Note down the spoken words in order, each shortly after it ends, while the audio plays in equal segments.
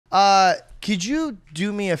Could you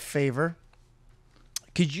do me a favor?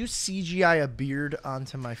 Could you CGI a beard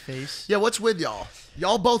onto my face? Yeah, what's with y'all?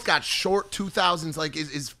 Y'all both got short 2000s. Like,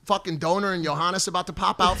 is fucking Donor and Johannes about to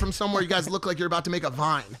pop out from somewhere? You guys look like you're about to make a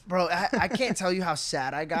vine. Bro, I can't tell you how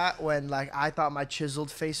sad I got when, like, I thought my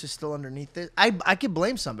chiseled face was still underneath it. I could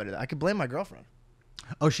blame somebody. I could blame my girlfriend.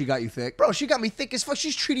 Oh, she got you thick? Bro, she got me thick as fuck.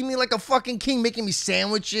 She's treating me like a fucking king, making me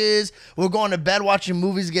sandwiches. We're going to bed, watching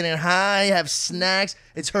movies, getting high, have snacks.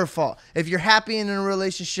 It's her fault. If you're happy in a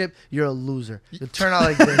relationship, you're a loser. You turn out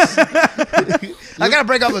like this. I gotta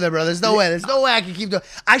break up with her, bro. There's no way. There's no way I can keep doing.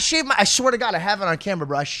 I shaved I swear to God, I have it on camera,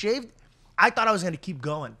 bro. I shaved. I thought I was gonna keep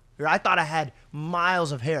going. I thought I had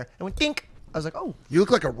miles of hair. And when think, I was like, oh. You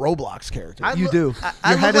look like a Roblox character. You do.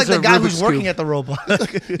 I look like the guy who's working at the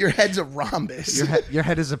Roblox. Your head's a rhombus. Your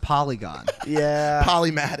head is a polygon. Yeah.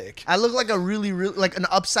 Polymatic. I look like a really, like an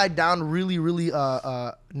upside down, really,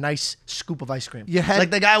 nice scoop of ice cream. Your head,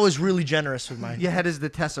 like the guy was really generous with mine. Your head is the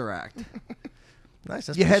Tesseract. Nice.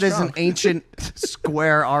 That's your head strong. is an ancient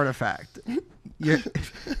square artifact.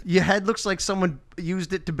 Your head looks like someone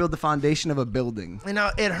used it to build the foundation of a building. You know,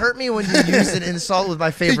 it hurt me when you used an insult with my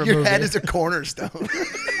favorite movie. Your head is a cornerstone.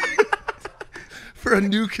 For a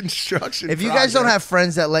new construction If you guys don't have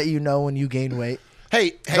friends that let you know when you gain weight,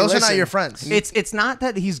 hey, those listen, are not your friends. It's not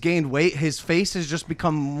that he's gained weight. His face has just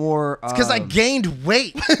become more... It's because I gained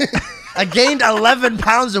weight. I gained 11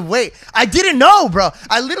 pounds of weight. I didn't know, bro.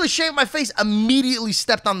 I literally shaved my face, immediately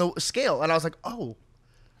stepped on the scale, and I was like, oh,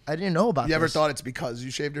 I didn't know about this. You ever thought it's because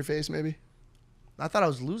you shaved your face, maybe? I thought I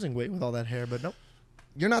was losing weight with all that hair, but nope.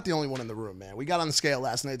 You're not the only one in the room, man. We got on the scale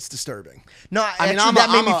last night. It's disturbing. No, that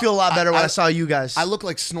made me feel a lot better when I saw you guys. I look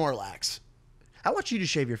like Snorlax. I want you to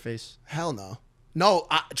shave your face. Hell no. No,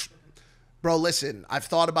 bro, listen. I've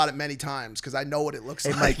thought about it many times because I know what it looks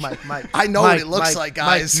like. Mike. I know what it looks like,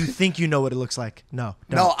 guys. Mike, you think you know what it looks like. No.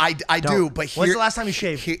 No, I do. But when's the last time you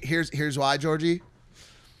shaved? Here's why, Georgie.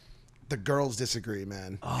 The girls disagree,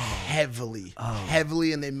 man. Oh. Heavily.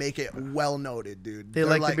 Heavily, and they make it well noted, dude. They're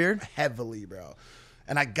like the beard? Heavily, bro.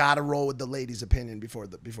 And I gotta roll with the ladies' opinion before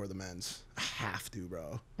the men's. I have to,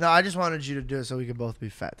 bro. No, I just wanted you to do it so we could both be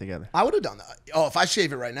fat together. I would have done that. Oh, if I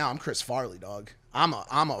shave it right now, I'm Chris Farley, dog. I'm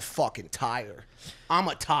a fucking tire. I'm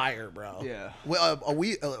a tire, bro. Yeah.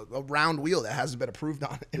 A round wheel that hasn't been improved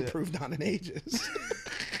on in ages.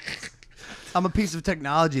 I'm a piece of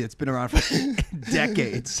technology that's been around for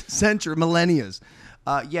decades, centuries, millennia.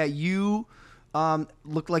 Yeah, you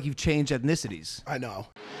look like you've changed ethnicities. I know.